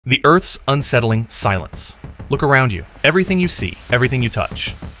The Earth's unsettling silence. Look around you. Everything you see, everything you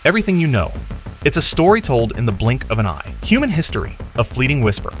touch, everything you know. It's a story told in the blink of an eye. Human history, a fleeting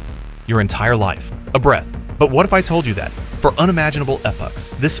whisper. Your entire life, a breath. But what if I told you that, for unimaginable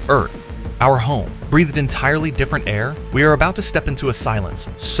epochs, this Earth, our home, breathed entirely different air? We are about to step into a silence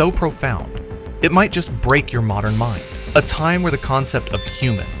so profound, it might just break your modern mind. A time where the concept of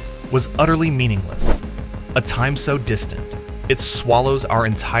human was utterly meaningless. A time so distant, it swallows our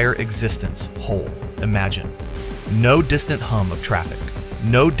entire existence whole. Imagine. No distant hum of traffic,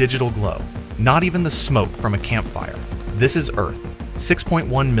 no digital glow, not even the smoke from a campfire. This is Earth,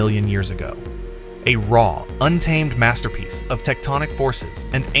 6.1 million years ago. A raw, untamed masterpiece of tectonic forces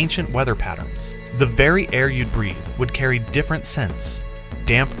and ancient weather patterns. The very air you'd breathe would carry different scents.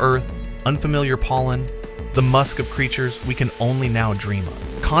 Damp earth, unfamiliar pollen, the musk of creatures we can only now dream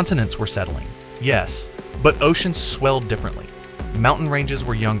of. Continents were settling, yes, but oceans swelled differently. Mountain ranges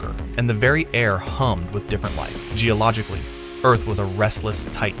were younger, and the very air hummed with different life. Geologically, Earth was a restless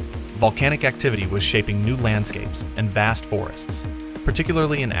titan. Volcanic activity was shaping new landscapes and vast forests,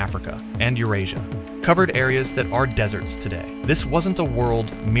 particularly in Africa and Eurasia, covered areas that are deserts today. This wasn't a world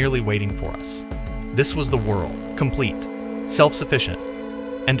merely waiting for us. This was the world, complete, self-sufficient,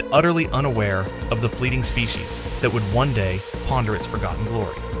 and utterly unaware of the fleeting species that would one day ponder its forgotten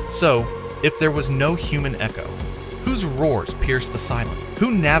glory. So, if there was no human echo, whose roars pierced the silence?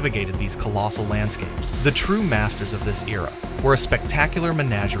 Who navigated these colossal landscapes? The true masters of this era were a spectacular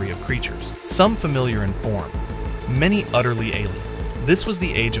menagerie of creatures, some familiar in form, many utterly alien. This was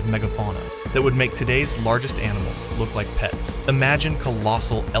the age of megafauna that would make today's largest animals look like pets. Imagine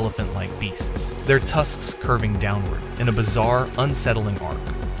colossal elephant-like beasts, their tusks curving downward in a bizarre, unsettling arc.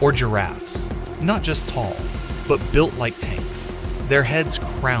 Or giraffes, not just tall, but built like tanks, their heads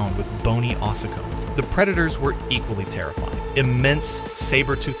crowned with bony ossicones. The predators were equally terrifying. Immense,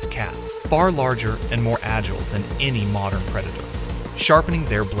 saber-toothed cats, far larger and more agile than any modern predator, sharpening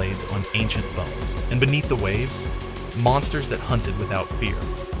their blades on ancient bone. And beneath the waves, monsters that hunted without fear,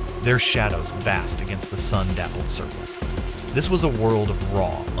 their shadows vast against the sun-dappled surface. This was a world of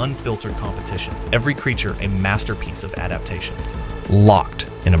raw, unfiltered competition, every creature a masterpiece of adaptation, locked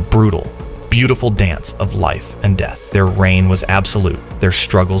in a brutal, beautiful dance of life and death. Their reign was absolute, their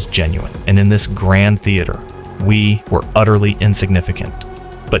struggles genuine, and in this grand theater, we were utterly insignificant.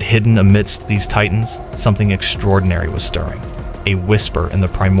 But hidden amidst these titans, something extraordinary was stirring. A whisper in the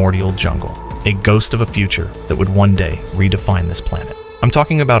primordial jungle, a ghost of a future that would one day redefine this planet. I'm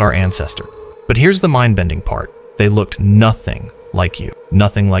talking about our ancestor. But here's the mind-bending part. They looked nothing like you,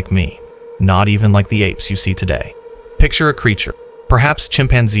 nothing like me, not even like the apes you see today. Picture a creature, perhaps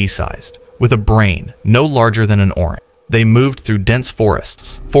chimpanzee-sized, with a brain no larger than an orange. They moved through dense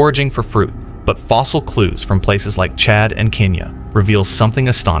forests, foraging for fruit, but fossil clues from places like Chad and Kenya reveal something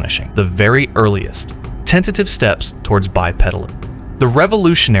astonishing. The very earliest, tentative steps towards bipedal. The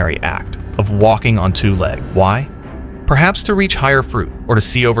revolutionary act of walking on two legs. Why? Perhaps to reach higher fruit, or to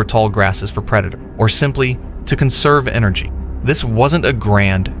see over tall grasses for predator, or simply to conserve energy. This wasn't a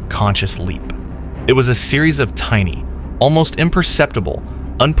grand, conscious leap. It was a series of tiny, almost imperceptible,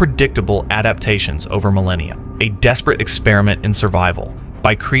 unpredictable adaptations over millennia, a desperate experiment in survival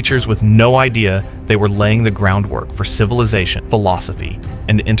by creatures with no idea they were laying the groundwork for civilization, philosophy,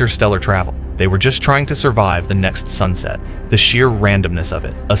 and interstellar travel. They were just trying to survive the next sunset. The sheer randomness of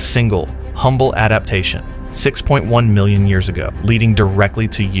it, a single, humble adaptation, 6.1 million years ago, leading directly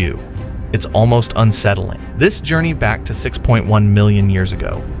to you. It's almost unsettling. This journey back to 6.1 million years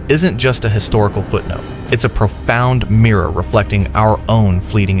ago isn't just a historical footnote. It's a profound mirror reflecting our own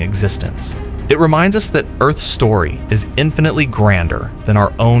fleeting existence. It reminds us that Earth's story is infinitely grander than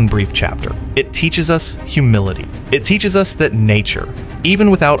our own brief chapter. It teaches us humility. It teaches us that nature, even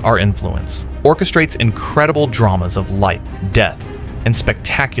without our influence, orchestrates incredible dramas of life, death, and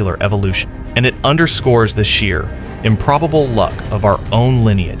spectacular evolution. And it underscores the sheer, improbable luck of our own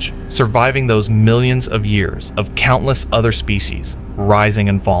lineage, surviving those millions of years of countless other species rising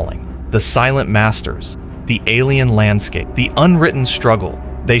and falling. The silent masters, the alien landscape, the unwritten struggle,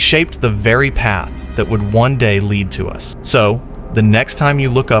 they shaped the very path that would one day lead to us. So, the next time you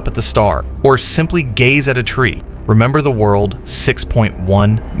look up at the star, or simply gaze at a tree, remember the world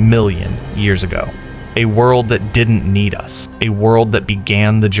 6.1 million years ago. A world that didn't need us, a world that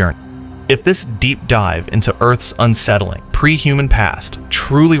began the journey. If this deep dive into Earth's unsettling, pre-human past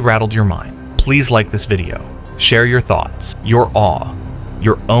truly rattled your mind, please like this video, share your thoughts, your awe,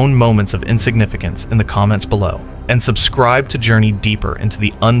 your own moments of insignificance in the comments below, and subscribe to journey deeper into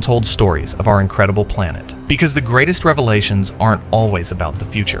the untold stories of our incredible planet. Because the greatest revelations aren't always about the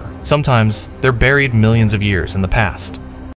future. Sometimes they're buried millions of years in the past.